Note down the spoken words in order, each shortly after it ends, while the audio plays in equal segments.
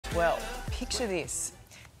Well, picture this.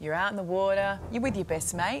 You're out in the water, you're with your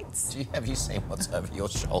best mates. Have you seen what's over your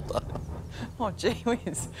shoulder? Oh, gee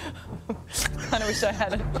whiz. Kind of wish I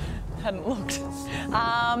hadn't looked.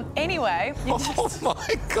 Anyway, you just... Oh,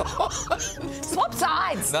 my God. Swap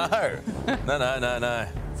sides! No. No.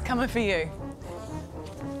 It's coming for you.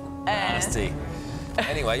 Nasty.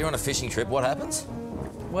 Anyway, you're on a fishing trip. What happens?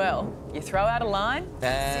 Well, you throw out a line,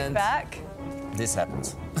 and sit back. This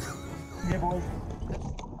happens. Yeah, boys.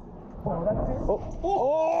 Oh,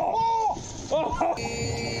 that's it.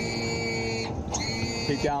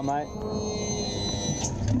 Keep going, mate.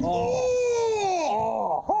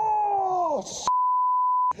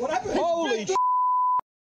 What happened? Holy shit.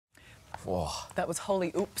 Whoa. That was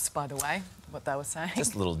holy oops, by the way, what they were saying.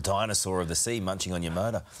 Just a little dinosaur of the sea munching on your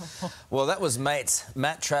motor. Well, that was mates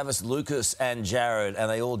Matt, Travis, Lucas and Jared, and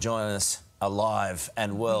they all join us alive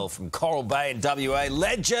and well from Coral Bay in WA.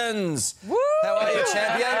 Legends! Woo! How are you,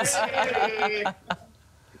 champions? Hey.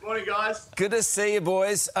 Good morning, guys. Good to see you,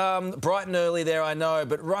 boys. Bright and early there, I know,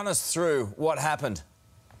 but run us through what happened.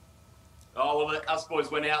 Oh, well, us boys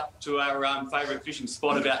went out to our favourite fishing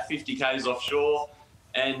spot about 50 k's offshore,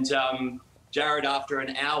 and Jared, after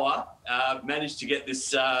an hour, managed to get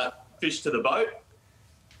this fish to the boat,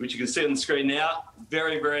 which you can see on the screen now.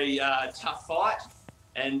 Very, very tough fight.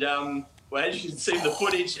 And, well, as you can see in the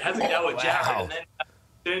footage, has a go at Jared, and then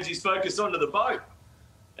turns his focus onto the boat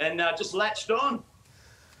and just latched on.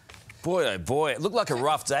 Boy, oh boy, it looked like a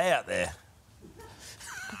rough day out there.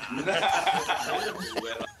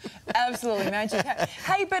 Absolutely magic.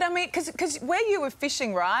 Hey, but I mean, because where you were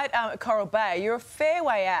fishing, right, at Coral Bay, you're a fair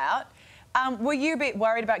way out. Were you a bit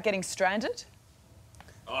worried about getting stranded?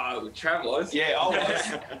 Travellers? Yeah,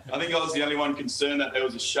 I think I was the only one concerned that there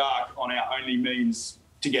was a shark on our only means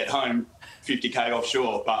to get home 50k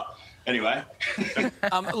offshore. But anyway.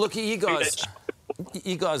 Look, you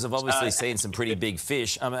guys have obviously seen some pretty big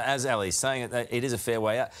fish. As Ali's saying, it is a fair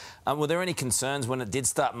way out. Were there any concerns when it did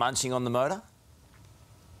start munching on the motor?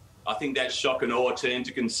 I think that shock and awe turned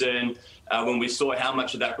to concern when we saw how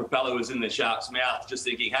much of that propeller was in the shark's mouth, just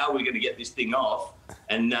thinking, how are we going to get this thing off?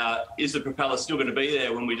 And is the propeller still going to be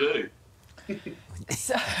there when we do?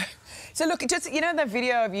 So look, just, you know, that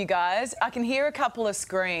video of you guys, I can hear a couple of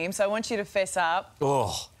screams, so I want you to fess up.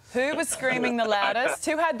 Oh. Who was screaming the loudest?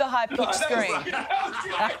 Who had the high-pitched scream?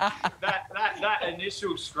 That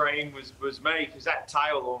initial scream was me, because that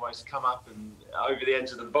tail almost come up and over the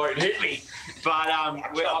edge of the boat and hit me. But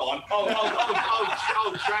old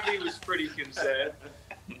Travi was pretty concerned.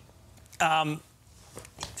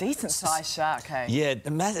 Decent-sized shark, hey? Yeah,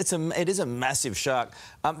 it is a massive shark.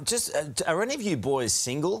 Are any of you boys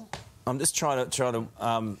single? I'm just trying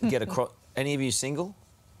to get across. Any of you single?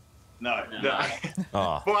 No.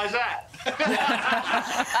 Oh. Why is that?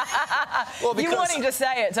 Well, you want him to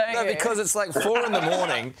say it, don't you? No, because it's like 4 in the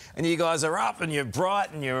morning and you guys are up and you're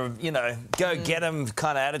bright and you're, you know, go get 'em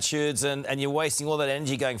kind of attitudes and you're wasting all that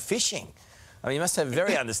energy going fishing. I mean, you must have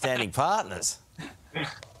very understanding partners.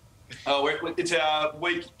 Oh, it's our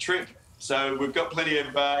week trip, so we've got plenty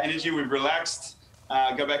of energy. We've relaxed.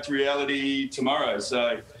 Go back to reality tomorrow.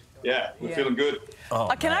 So, yeah, we're feeling good. Oh,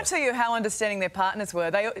 can I tell you how understanding their partners were?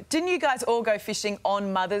 Didn't you guys all go fishing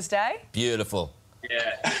on Mother's Day? Beautiful.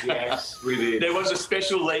 Yeah, yes, we did. There was a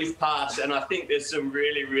special leave pass, and I think there's some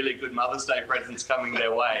really, really good Mother's Day presents coming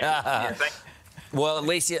their way. Well, at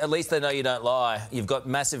least they know you don't lie. You've got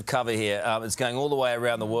massive cover here. It's going all the way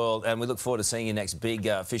around the world, and we look forward to seeing your next big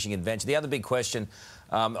fishing adventure. The other big question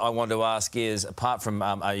I wanted to ask is, apart from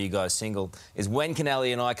are you guys single, is when can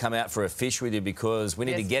Ali and I come out for a fish with you, because we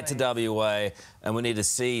need to get to WA and we need to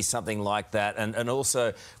see something like that. And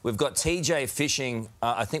also, we've got TJ fishing.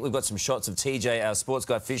 I think we've got some shots of TJ, our sports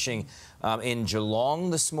guy, fishing in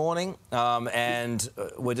Geelong this morning, and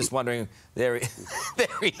we're just wondering, there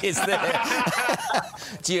he is there.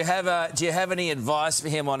 Do you have any advice for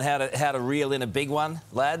him on how to reel in a big one,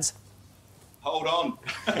 lads? Hold on.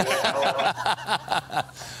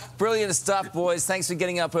 Brilliant stuff, boys. Thanks for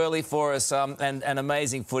getting up early for us, and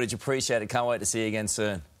amazing footage. Appreciate it. Can't wait to see you again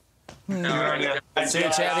soon. See See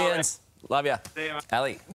you, champions. Love ya.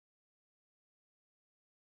 Ali.